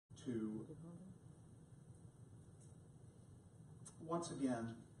once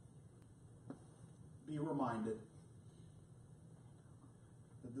again be reminded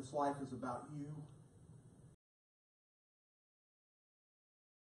that this life is about you.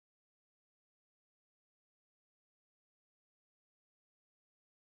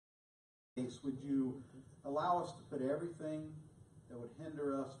 Would you allow us to put everything that would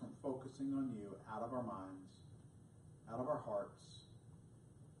hinder us from focusing on you out of our minds, out of our hearts,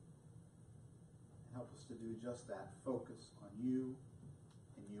 and help us to do just that, focus on you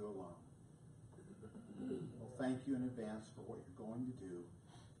and you alone. Well, thank you in advance for what you're going to do.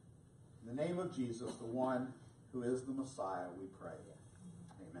 In the name of Jesus, the one who is the Messiah, we pray.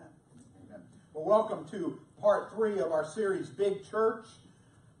 Amen. Amen. Well, welcome to part 3 of our series, Big Church.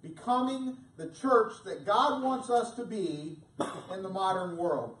 Becoming the church that God wants us to be in the modern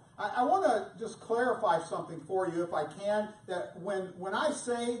world. I want to just clarify something for you, if I can, that when I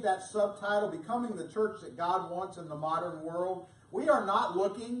say that subtitle, Becoming the Church that God Wants in the Modern World, we are not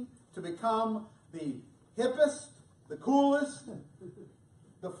looking to become the hippest, the coolest,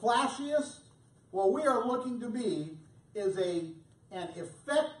 the flashiest. What we are looking to be is an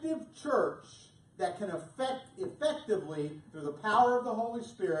effective church that can effectively, through the power of the Holy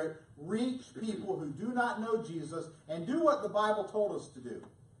Spirit, reach people who do not know Jesus and do what the Bible told us to do.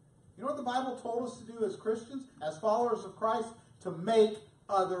 You know what the Bible told us to do as Christians, as followers of Christ? To make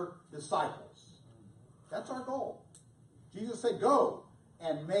other disciples. That's our goal. Jesus said, go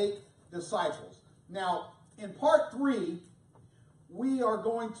and make disciples. Now, in part 3, we are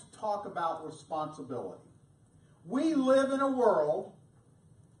going to talk about responsibility. We live in a world,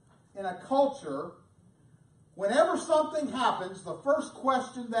 in a culture, whenever something happens, the first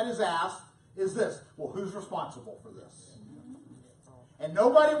question that is asked is this: well, who's responsible for this? And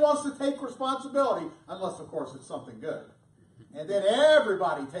nobody wants to take responsibility, unless, of course, it's something good. And then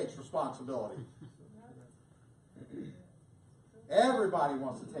everybody takes responsibility. Everybody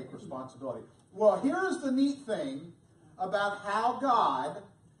wants to take responsibility. Well, here's the neat thing about how God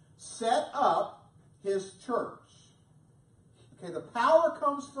set up his church. Okay, the power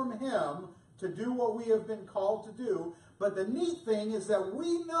comes from him to do what we have been called to do. But the neat thing is that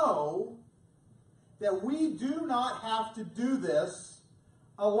we know that we do not have to do this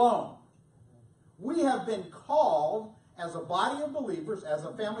alone. We have been called as a body of believers, as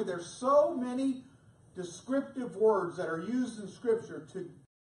a family. There's so many descriptive words that are used in Scripture to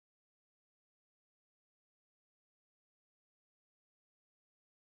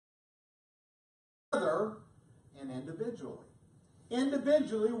together and individually.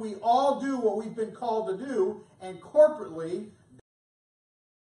 Individually, we all do what we've been called to do, and corporately,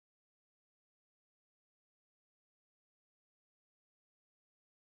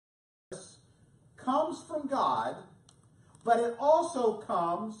 this comes from God, but it also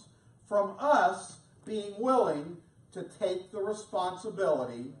comes from us being willing to take the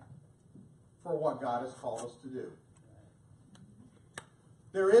responsibility for what God has called us to do.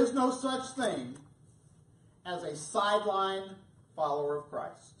 There is no such thing as a sideline follower of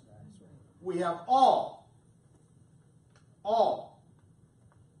Christ. We have all.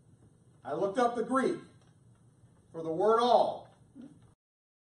 I looked up the Greek for the word all.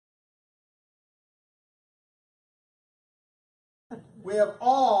 We have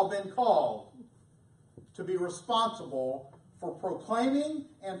all been called to be responsible for proclaiming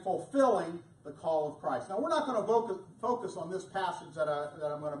and fulfilling the call of Christ. Now, we're not going to focus on this passage that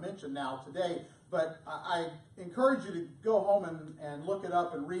I'm going to mention now today, but I encourage you to go home and look it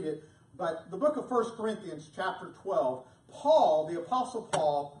up and read it. But the book of 1 Corinthians chapter 12, Paul, the Apostle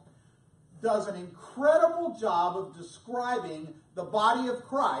Paul, does an incredible job of describing the body of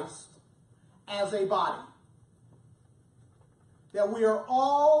Christ as a body. That we are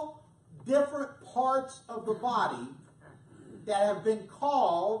all different parts of the body that have been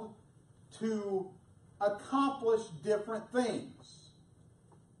called to accomplish different things.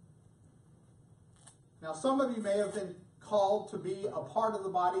 Now, some of you may have been called to be a part of the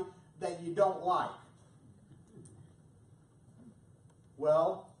body that you don't like.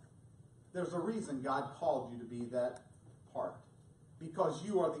 Well, there's a reason God called you to be that part. Because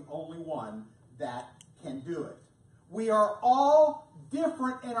you are the only one that can do it. We are all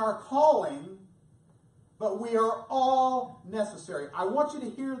different in our calling, but we are all necessary. I want you to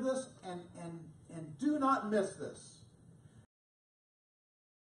hear this and do not miss this.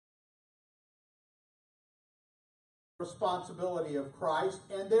 Responsibility of Christ,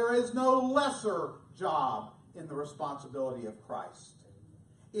 and there is no lesser job in the responsibility of Christ.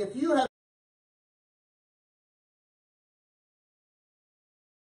 If you have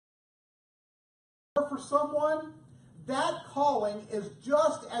for someone, that calling is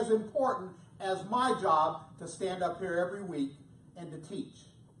just as important as my job to stand up here every week and to teach.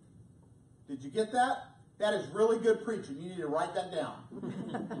 Did you get that? That is really good preaching. You need to write that down.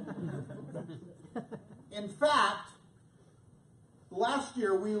 In fact, last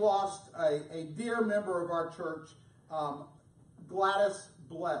year we lost a dear member of our church, Gladys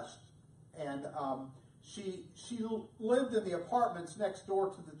Blessed. And she lived in the apartments next door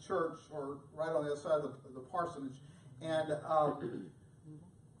to the church, or right on the other side of the parsonage. And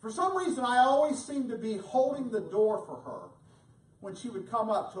for some reason, I always seemed to be holding the door for her when she would come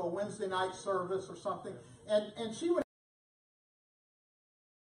up to a Wednesday night service or something. And she would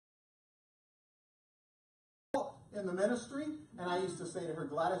in the ministry, and I used to say to her,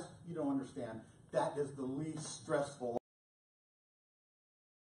 Gladys, you don't understand. That is the least stressful.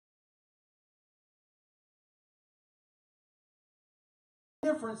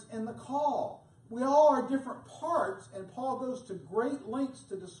 Difference in the call. We all are different parts, and Paul goes to great lengths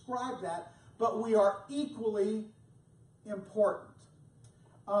to describe that, but we are equally important.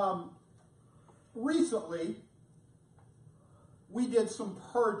 Recently, we did some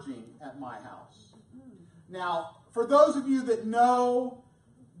purging at my house. Now, for those of you that know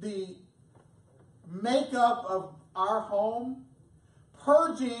the makeup of our home,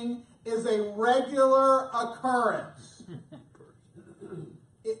 purging is a regular occurrence.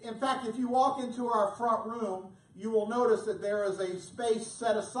 In fact, if you walk into our front room, you will notice that there is a space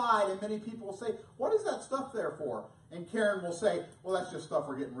set aside, and many people will say, what is that stuff there for? And Karen will say, well, that's just stuff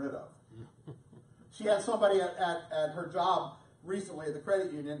we're getting rid of. She had somebody at her job recently at the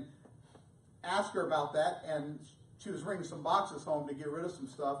credit union ask her about that, and she was bringing some boxes home to get rid of some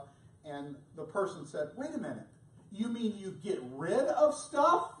stuff, and the person said, wait a minute, you mean you get rid of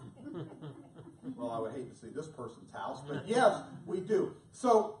stuff? Well, I would hate to see this person's house, but yes, we do.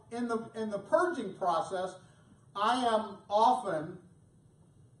 So in the purging process, I am often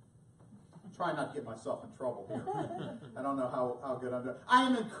trying not to get myself in trouble here. I don't know how good I'm doing. I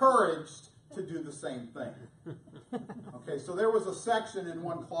am encouraged to do the same thing. Okay, so there was a section in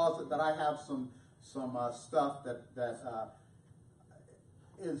one closet that I have some stuff that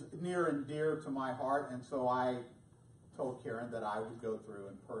is near and dear to my heart, and so I told Karen that I would go through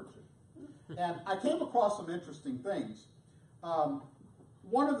and purge it. And I came across some interesting things.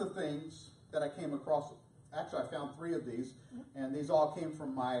 One of the things that I came across, actually I found 3 of these, and these all came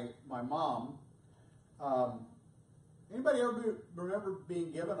from my mom. Anybody ever remember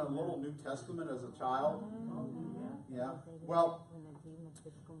being given a little New Testament as a child? Yeah. Well,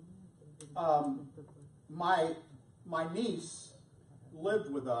 my niece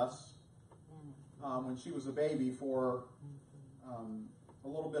lived with us when she was a baby for a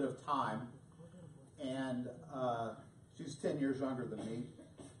little bit of time, and she's 10 years younger than me.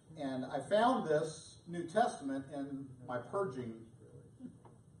 And I found this New Testament in my purging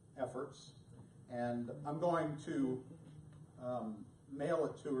efforts, and I'm going to mail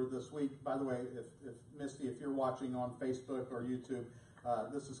it to her this week. By the way, if Misty, if you're watching on Facebook or YouTube,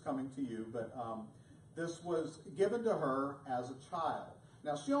 this is coming to you, but this was given to her as a child.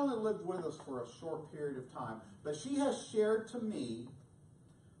 Now, she only lived with us for a short period of time, but she has shared to me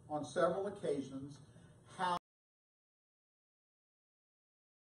on several occasions how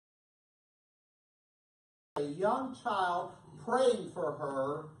a young child praying for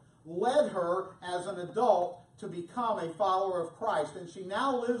her led her as an adult to become a follower of Christ. And she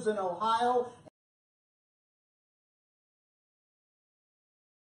now lives in Ohio.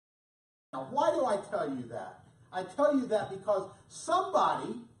 Now, why do I tell you that? I tell you that because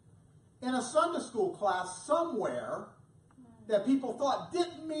somebody in a Sunday school class somewhere that people thought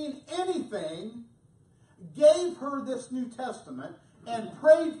didn't mean anything gave her this New Testament and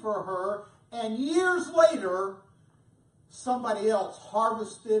prayed for her, and years later, somebody else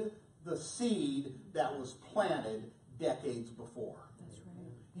harvested the seed that was planted decades before. That's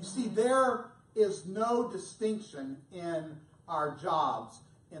right. You see, there is no distinction in our jobs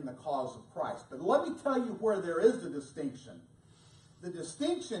in the cause of Christ. But let me tell you where there is the distinction. The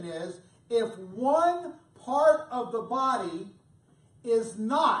distinction is if one part of the body is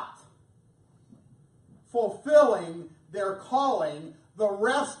not fulfilling their calling, the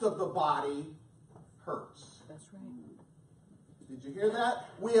rest of the body hurts. That's right. Did you hear that?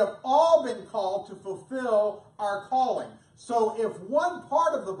 We have all been called to fulfill our calling. So if one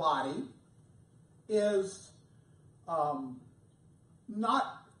part of the body is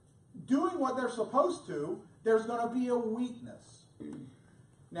not doing what they're supposed to, there's going to be a weakness.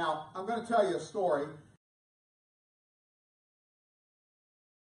 Now, I'm going to tell you a story.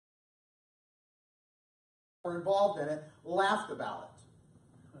 Were involved in it, laughed about it.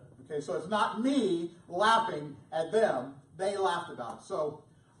 Okay, so it's not me laughing at them. They laughed about it. So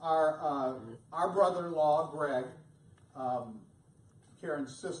our brother-in-law, Greg,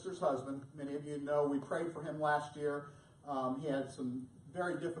 Karen's sister's husband. Many of you know we prayed for him last year. He had some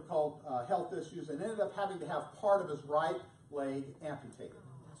very difficult health issues and ended up having to have part of his right leg amputated.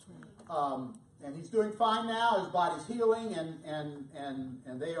 And he's doing fine now. His body's healing,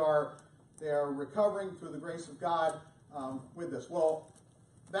 and they are recovering through the grace of God with this. Well,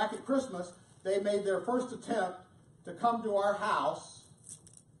 back at Christmas, they made their first attempt to come to our house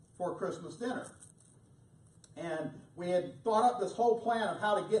for Christmas dinner. And we had thought up this whole plan of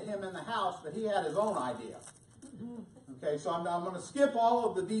how to get him in the house, but he had his own idea. Okay, so I'm going to skip all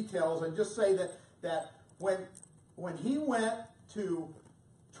of the details and just say that when he went to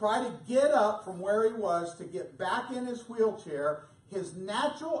try to get up from where he was to get back in his wheelchair, his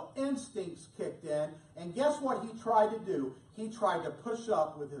natural instincts kicked in, and guess what he tried to do? He tried to push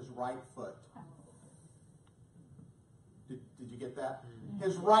up with his right foot. Did you get that?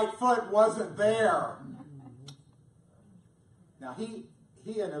 His right foot wasn't there. Now, he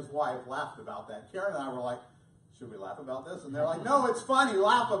and his wife laughed about that. Karen and I were like, should we laugh about this? And they're like, no, it's funny.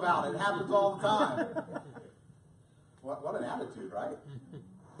 Laugh about it. It happens all the time. What an attitude, right?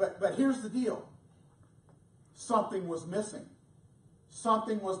 But here's the deal. Something was missing.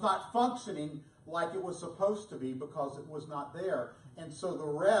 Something was not functioning like it was supposed to be because it was not there. And so the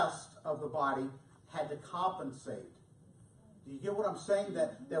rest of the body had to compensate. Do you get what I'm saying?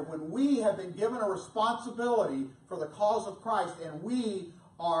 That when we have been given a responsibility for the cause of Christ and we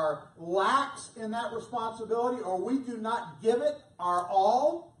are lax in that responsibility, or we do not give it our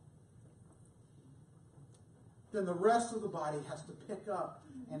all, then the rest of the body has to pick up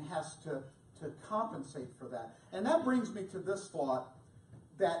and has to compensate for that. And that brings me to this thought,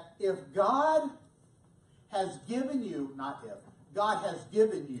 that if God has given you, not if, God has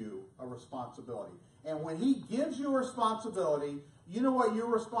given you a responsibility. And when he gives you a responsibility, you know what your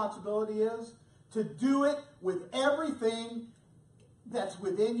responsibility is? To do it with everything that's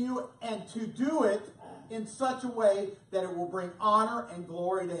within you, and to do it in such a way that it will bring honor and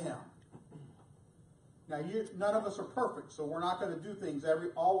glory to him. Now, none of us are perfect, so we're not going to do things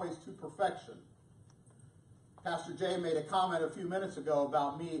always to perfection. Pastor Jay made a comment a few minutes ago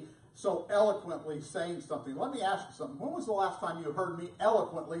about me so eloquently saying something. Let me ask you something. When was the last time you heard me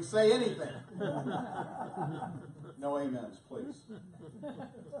eloquently say anything? No amens, please.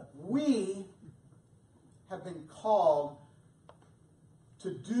 We have been called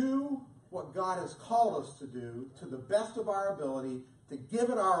to do what God has called us to do to the best of our ability, to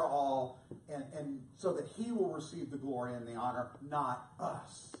give it our all, and so that he will receive the glory and the honor, not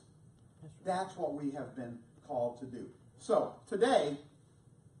us. That's what we have been called to do. So, today,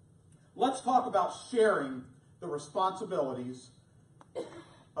 let's talk about sharing the responsibilities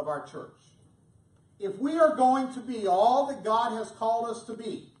of our church. If we are going to be all that God has called us to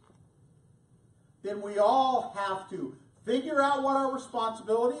be, then we all have to figure out what our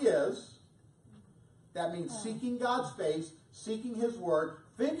responsibility is. That means seeking God's face, seeking his word,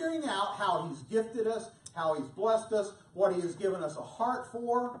 figuring out how he's gifted us, how he's blessed us, what he has given us a heart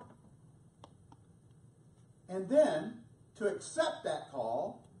for. And then to accept that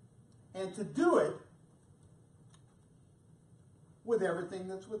call and to do it with everything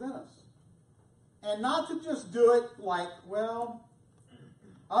that's within us. And not to just do it like, well,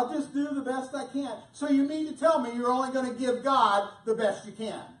 I'll just do the best I can. So you mean to tell me you're only going to give God the best you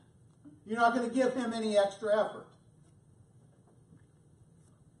can? You're not going to give him any extra effort.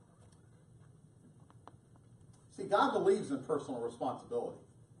 See, God believes in personal responsibility.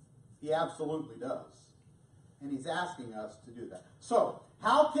 He absolutely does. And he's asking us to do that. So,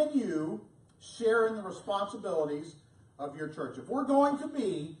 how can you share in the responsibilities of your church? If we're going to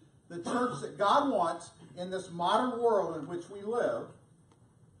be the church that God wants in this modern world in which we live,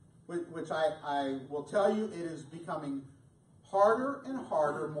 which I will tell you, it is becoming harder and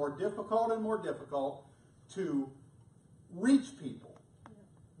harder, more difficult and more difficult to reach people.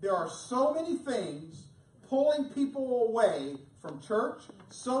 There are so many things pulling people away from church,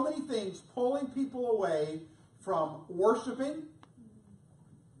 so many things pulling people away from worshiping.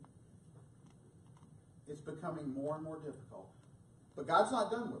 It's becoming more and more difficult. But God's not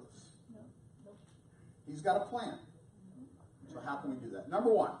done with us. He's got a plan. So how can we do that?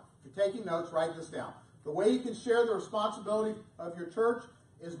 Number one, if you're taking notes, write this down. The way you can share the responsibility of your church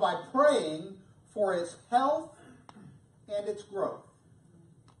is by praying for its health and its growth.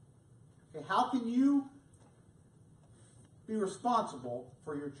 Okay, how can you be responsible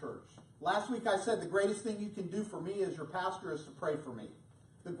for your church? Last week I said the greatest thing you can do for me as your pastor is to pray for me.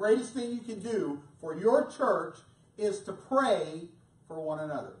 The greatest thing you can do for your church is to pray for one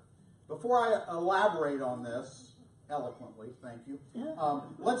another. Before I elaborate on this eloquently, thank you,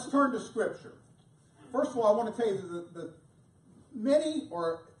 let's turn to Scripture. First of all, I want to tell you many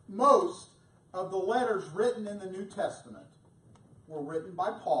or most of the letters written in the New Testament were written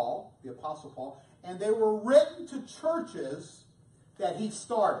by Paul, the Apostle Paul, and they were written to churches that he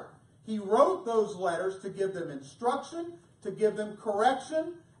started. He wrote those letters to give them instruction, to give them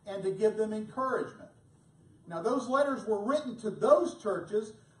correction, and to give them encouragement. Now, those letters were written to those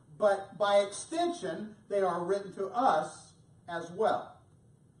churches, but by extension, they are written to us as well.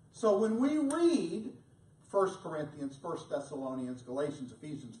 So when we read 1 Corinthians, 1 Thessalonians, Galatians,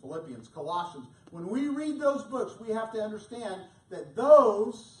 Ephesians, Philippians, Colossians, when we read those books, we have to understand that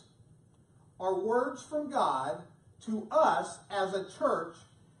those are words from God to us as a church,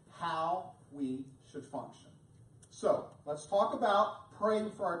 how we should function. So, let's talk about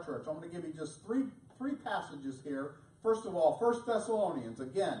praying for our church. I'm going to give you just three passages here. First of all, 1 Thessalonians,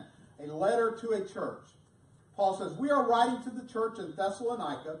 again, a letter to a church. Paul says, we are writing to the church in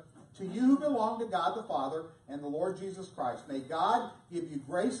Thessalonica, to you who belong to God the Father and the Lord Jesus Christ. May God give you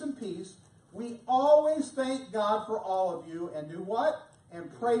grace and peace. We always thank God for all of you and do what? And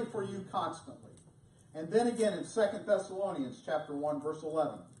pray for you constantly. And then again in 2 Thessalonians chapter 1, verse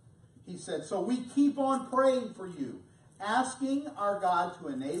 11, he said, so we keep on praying for you, asking our God to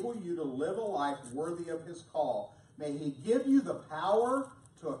enable you to live a life worthy of his call. May he give you the power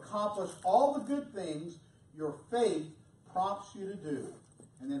to accomplish all the good things your faith prompts you to do.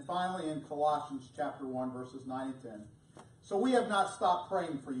 And then finally in Colossians chapter 1, verses 9 and 10. So we have not stopped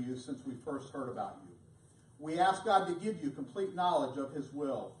praying for you since we first heard about you. We ask God to give you complete knowledge of his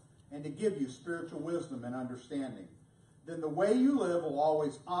will and to give you spiritual wisdom and understanding. Then the way you live will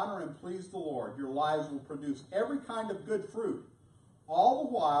always honor and please the Lord. Your lives will produce every kind of good fruit. All the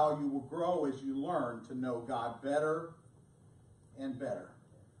while you will grow as you learn to know God better and better.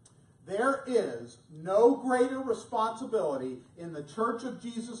 There is no greater responsibility in the Church of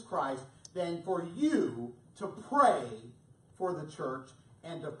Jesus Christ than for you to pray for the church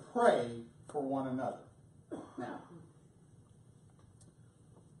and to pray for one another. Now,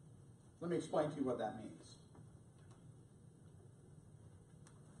 let me explain to you what that means.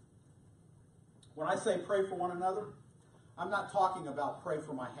 When I say pray for one another, I'm not talking about pray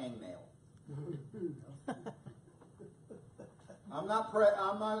for my hangnail. I'm not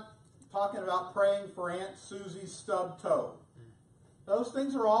talking about praying for Aunt Susie's stubbed toe. Those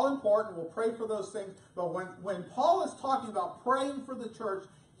things are all important. We'll pray for those things. But when Paul is talking about praying for the church,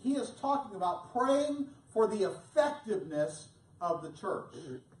 he is talking about praying for the effectiveness of the church.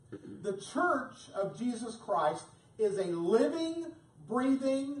 The church of Jesus Christ is a living,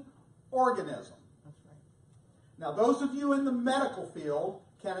 breathing organism. Now, those of you in the medical field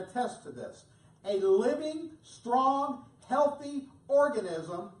can attest to this. A living, strong, healthy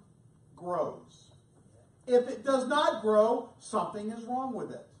organism grows. If it does not grow, something is wrong with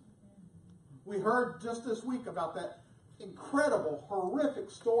it. We heard just this week about that incredible,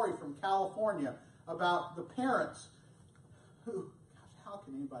 horrific story from California about the parents who, gosh, how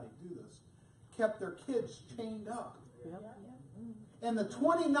can anybody do this, kept their kids chained up. Yep. And the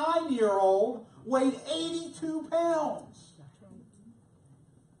 29-year-old weighed 82 pounds.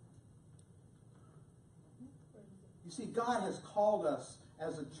 You see, God has called us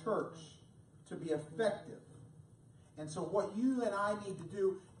as a church to be effective. And so what you and I need to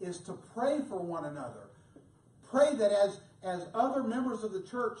do is to pray for one another. Pray that as other members of the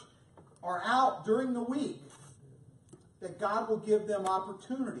church are out during the week, that God will give them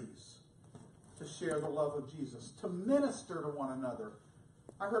opportunities to share the love of Jesus, to minister to one another.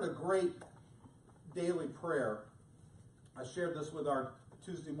 I heard a great daily prayer. I shared this with our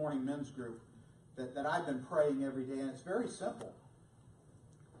Tuesday morning men's group that I've been praying every day, and it's very simple.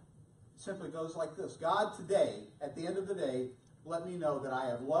 It simply goes like this. God, today, at the end of the day, let me know that I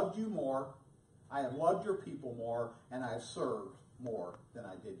have loved you more, I have loved your people more, and I have served more than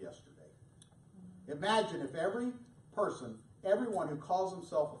I did yesterday. Imagine if every person, everyone who calls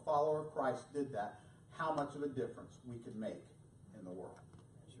himself a follower of Christ did that, how much of a difference we could make in the world.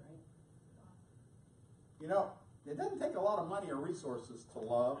 That's right. You know, it doesn't take a lot of money or resources to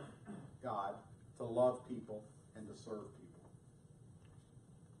love God, to love people, and to serve people.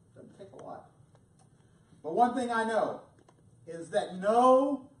 It doesn't take a lot. But one thing I know is that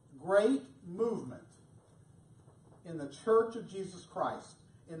no great movement in the Church of Jesus Christ,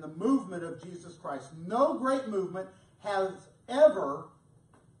 in the movement of Jesus Christ, no great movement has ever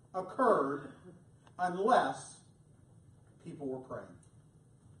occurred unless people were praying.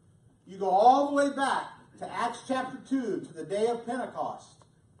 You go all the way back to Acts chapter 2, to the day of Pentecost,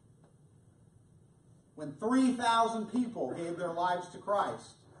 when 3,000 people gave their lives to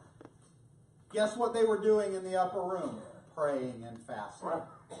Christ. Guess what they were doing in the upper room? Praying and fasting.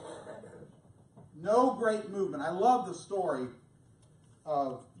 No great movement. I love the story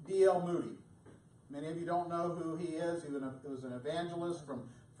of D.L. Moody. Many of you don't know who he is. He was an evangelist from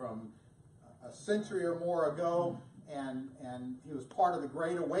a century or more ago, and he was part of the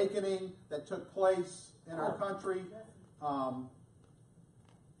Great Awakening that took place in our country. But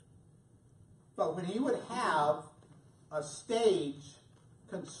when he would have a stage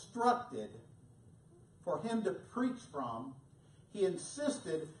constructed for him to preach from, he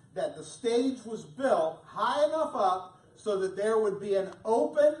insisted that the stage was built high enough up so that there would be an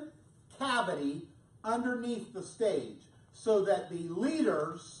open cavity underneath the stage, so that the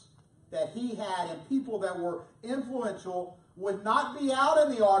leaders that he had and people that were influential would not be out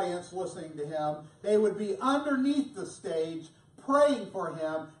in the audience listening to him. They would be underneath the stage praying for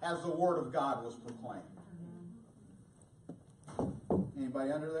him as the Word of God was proclaimed.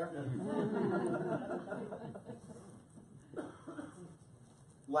 Anybody under there?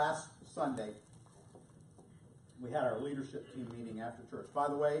 Last Sunday, we had our leadership team meeting after church. By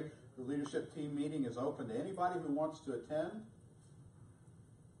the way, the leadership team meeting is open to anybody who wants to attend,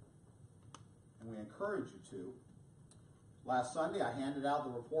 and we encourage you to. Last Sunday, I handed out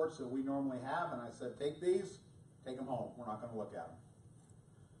the reports that we normally have, and I said, take these, take them home. We're not going to look at them.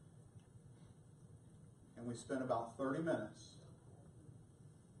 And we spent about 30 minutes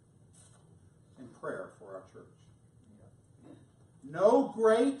in prayer for our church. No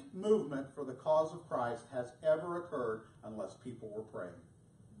great movement for the cause of Christ has ever occurred unless people were praying.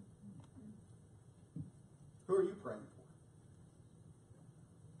 Who are you praying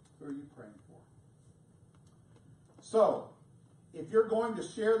for? Who are you praying for? So, if you're going to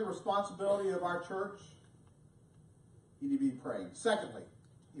share the responsibility of our church, you need to be praying. Secondly,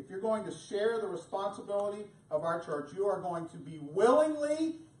 if you're going to share the responsibility of our church, you are going to be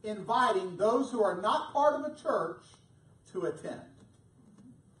willingly inviting those who are not part of a church to attend.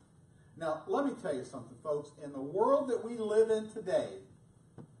 Now, let me tell you something, folks. In the world that we live in today,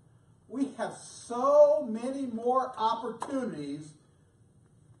 we have so many more opportunities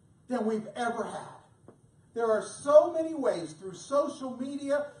than we've ever had. There are so many ways through social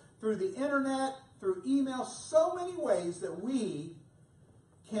media, through the internet, through email, so many ways that we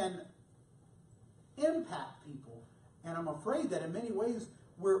can impact people. And I'm afraid that in many ways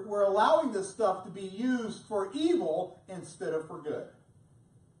we're allowing this stuff to be used for evil instead of for good.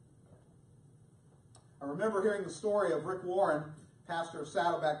 I remember hearing the story of Rick Warren, pastor of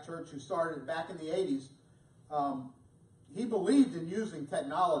Saddleback Church, who started back in the 80s. He believed in using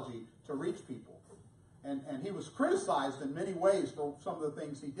technology to reach people. And he was criticized in many ways for some of the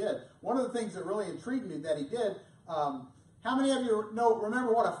things he did. One of the things that really intrigued me that he did, how many of you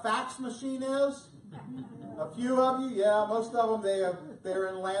remember what a fax machine is? A few of you, yeah. Most of them, they're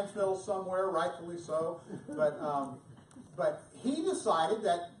in landfills somewhere, rightfully so. But he decided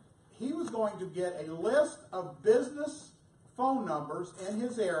that he was going to get a list of business phone numbers in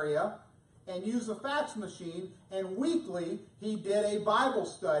his area and use a fax machine, and weekly he did a Bible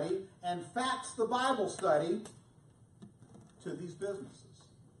study and faxed the Bible study to these businesses.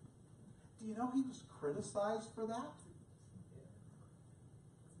 Do you know he was criticized for that?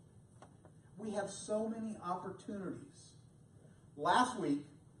 We have so many opportunities. Last week,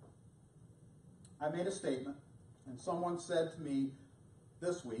 I made a statement, and someone said to me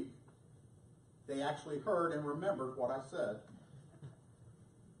this week, they actually heard and remembered what I said.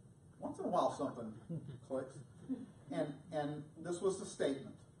 Once in a while something clicks. And this was the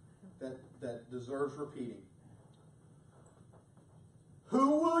statement that deserves repeating.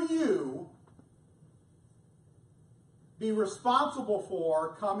 Who will you be responsible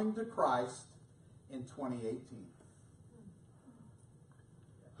for coming to Christ in 2018?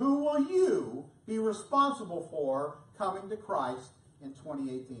 Who will you be responsible for coming to Christ in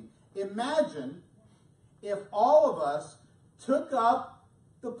 2018? Imagine if all of us took up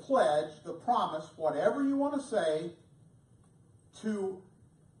the pledge, the promise, whatever you want to say, to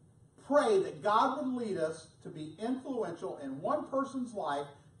pray that God would lead us to be influential in one person's life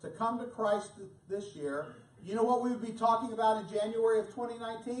to come to Christ this year. You know what we would be talking about in January of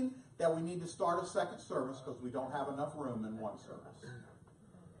 2019? That we need to start a second service because we don't have enough room in one service.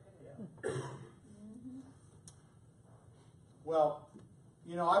 Well,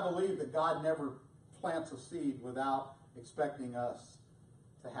 you know, I believe that God never plants a seed without expecting us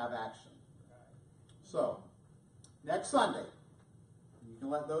to have action. So, next Sunday, you can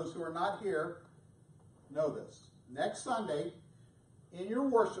let those who are not here know this. Next Sunday, in your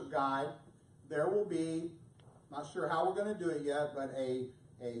worship guide, there will be, not sure how we're going to do it yet, but a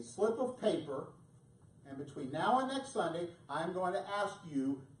slip of paper. And between now and next Sunday, I'm going to ask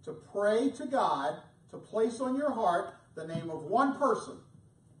you to pray to God to place on your heart the name of one person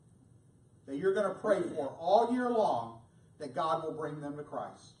that you're going to pray for all year long, that God will bring them to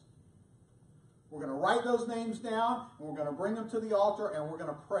Christ. We're going to write those names down, and we're going to bring them to the altar, and we're going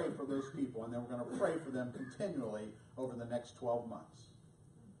to pray for those people, and then we're going to pray for them continually over the next 12 months.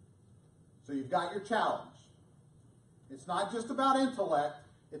 So you've got your challenge. It's not just about intellect,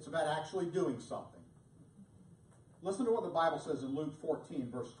 it's about actually doing something. Listen to what the Bible says in Luke 14,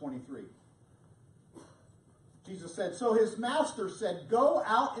 verse 23. Jesus said, "So his master said, 'Go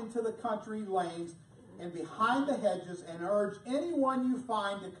out into the country lanes and behind the hedges and urge anyone you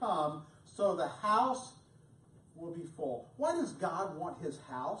find to come, so the house will be full.'" Why does God want his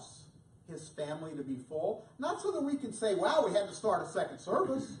house, his family to be full? Not so that we can say, "Wow, we had to start a second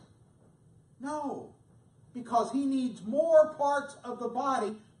service." No, because he needs more parts of the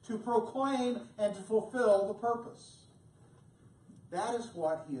body to proclaim and to fulfill the purpose. That is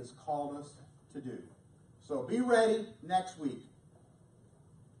what he has called us to do. So be ready next week.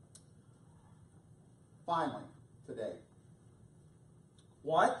 Finally, today,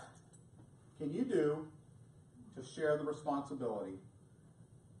 what can you do to share the responsibility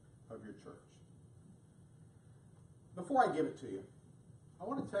of your church? Before I give it to you, I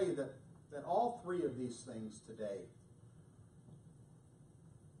want to tell you that all three of these things today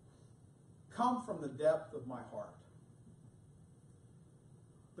come from the depth of my heart.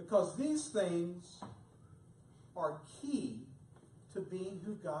 Because these things are key to being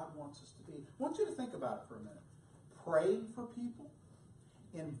who God wants us to be. I want you to think about it for a minute. Praying for people,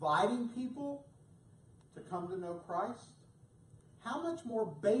 inviting people to come to know Christ. How much more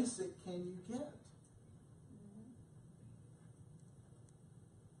basic can you get?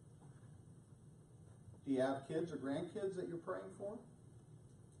 Do you have kids or grandkids that you're praying for?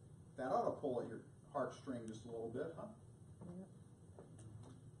 That ought to pull at your heartstring just a little bit, huh?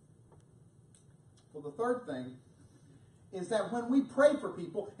 Well, the third thing is that when we pray for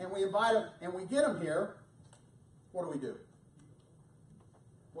people and we invite them and we get them here, what do?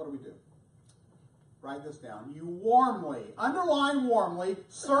 What do? Write this down. You warmly, underline warmly,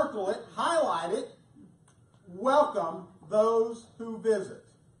 circle it, highlight it, welcome those who visit.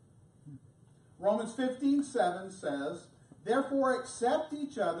 Romans 15:7 says, "Therefore accept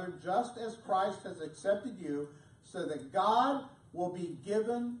each other just as Christ has accepted you, so that God will be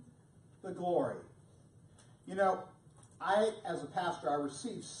given the glory." You know, as a pastor, I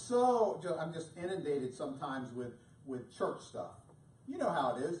receive I'm just inundated sometimes with church stuff. You know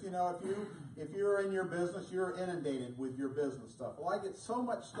how it is. You know, if you're in your business, you're inundated with your business stuff. Well, I get so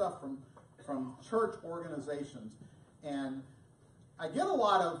much stuff from church organizations, and I get a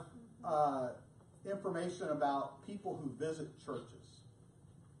lot of information about people who visit churches.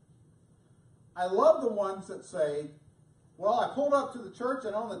 I love the ones that say, "Well, I pulled up to the church,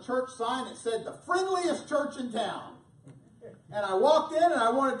 and on the church sign it said the friendliest church in town. And I walked in, and I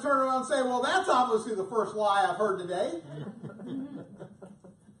wanted to turn around and say, well, that's obviously the first lie I've heard today."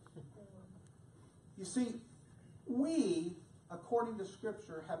 You see, we, according to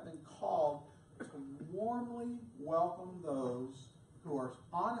Scripture, have been called to warmly welcome those who are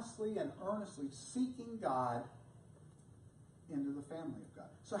honestly and earnestly seeking God into the family of God.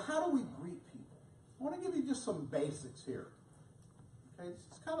 So how do we greet people? I want to give you just some basics here. Okay,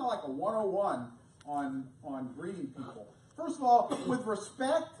 it's kind of like a 101 on greeting people. First of all, with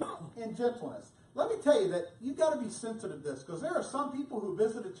respect and gentleness. Let me tell you that you've got to be sensitive to this, because there are some people who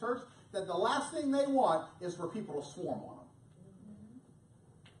visit a church that the last thing they want is for people to swarm on them.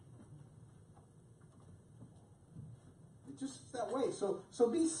 It's just that way. So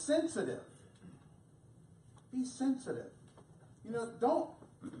be sensitive. Be sensitive. You know, don't,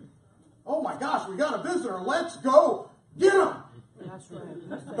 "Oh my gosh, we got a visitor, let's go get him." That's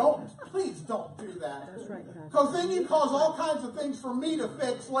right. Please don't do that. That's right. Because then you cause all kinds of things for me to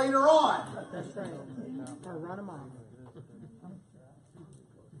fix later on. That's right. Or run them off.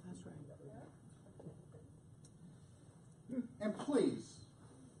 That's right. And please,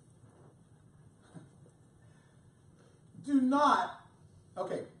 do not,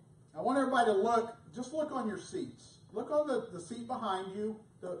 okay, I want everybody to just look on your seats. Look on the seat behind you,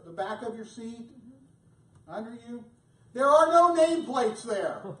 the back of your seat, under you. There are no nameplates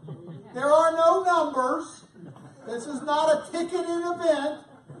there. There are no numbers. This is not a ticketed event.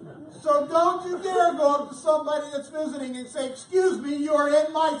 So don't you dare go up to somebody that's visiting and say, "Excuse me, you are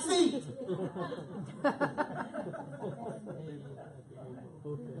in my seat."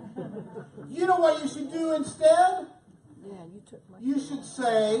 You know what you should do instead? Yeah, you took my. You should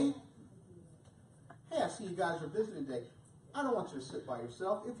say, "Hey, I see you guys are visiting today. I don't want you to sit by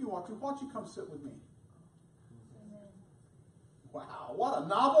yourself. If you want to, why don't you come sit with me?" Wow, what a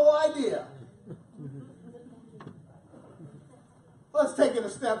novel idea. Let's take it a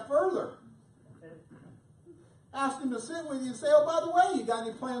step further. Ask him to sit with you and say, oh, by the way, you got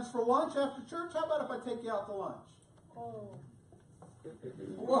any plans for lunch after church? How about if I take you out to lunch? Oh.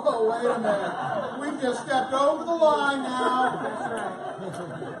 Whoa, wait a minute. We just stepped over the line now.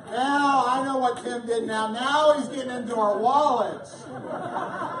 Now, I know what Tim did now. Now he's getting into our wallets.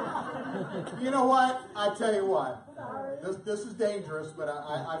 You know what? I tell you what. This is dangerous, but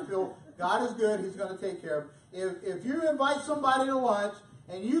I feel God is good. He's going to take care of it. If you invite somebody to lunch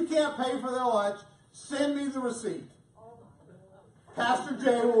and you can't pay for their lunch, send me the receipt. Pastor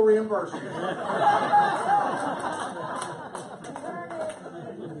Jay will reimburse you.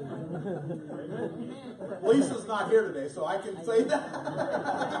 Lisa's not here today, so I can say that.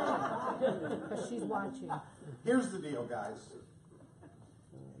 Because she's watching. Here's the deal, guys.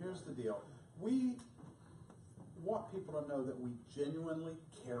 Here's the deal. We want people to know that we genuinely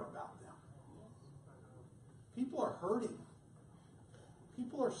care about them. People are hurting.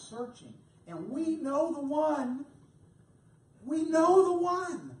 People are searching. And we know the one. We know the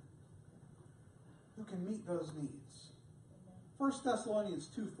one who can meet those needs. 1 Thessalonians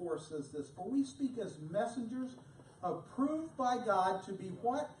 2:4 says this, for we speak as messengers approved by God to be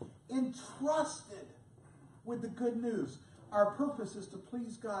what? Entrusted with the good news. Our purpose is to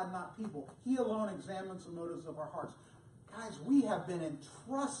please God, not people. He alone examines the motives of our hearts. Guys, we have been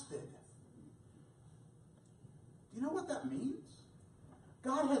entrusted. Do you know what that means?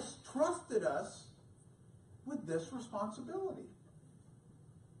 God has trusted us with this responsibility.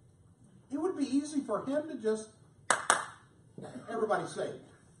 It would be easy for him to just, everybody saved.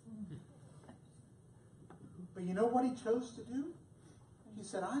 But you know what he chose to do? He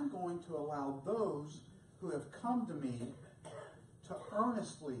said, I'm going to allow those who have come to me to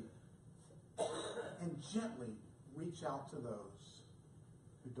earnestly and gently reach out to those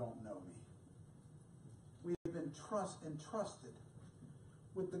who don't know me. We have been entrusted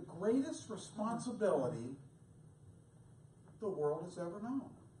with the greatest responsibility the world has ever known.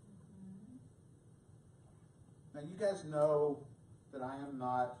 Now, you guys know that I am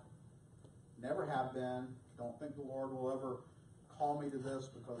not, never have been, don't think the Lord will ever call me to this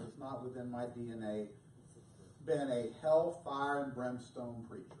because it's not within my DNA, been a hell, fire, and brimstone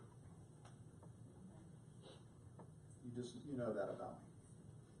preacher. You know that about me.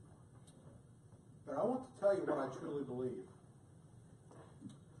 But I want to tell you what I truly believe.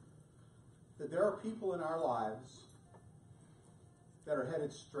 That there are people in our lives that are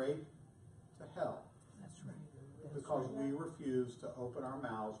headed straight to hell. That's right. Because we refuse to open our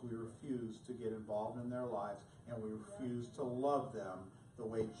mouths, we refuse to get involved in their lives, and we refuse to love them the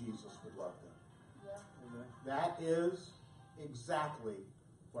way Jesus would love them. That is exactly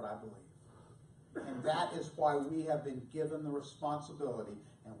what I believe. And that is why we have been given the responsibility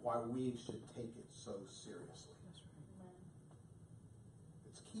and why we should take it so seriously.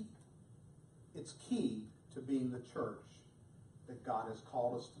 It's key. It's key to being the church that God has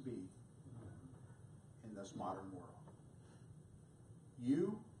called us to be in this modern world.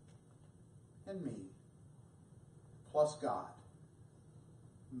 You and me, plus God,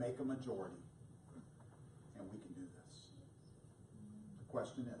 make a majority, and we can do this. The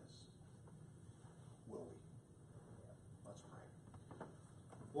question is, will we? Let's pray.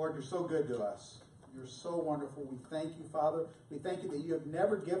 Lord, you're so good to us. You're so wonderful. We thank you, Father. We thank you that you have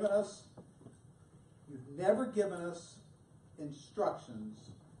never given us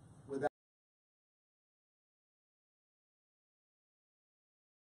instructions without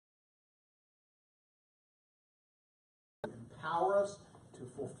empower us to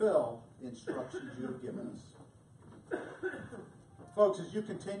fulfill the instructions you have given us. Folks, as you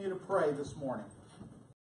continue to pray this morning,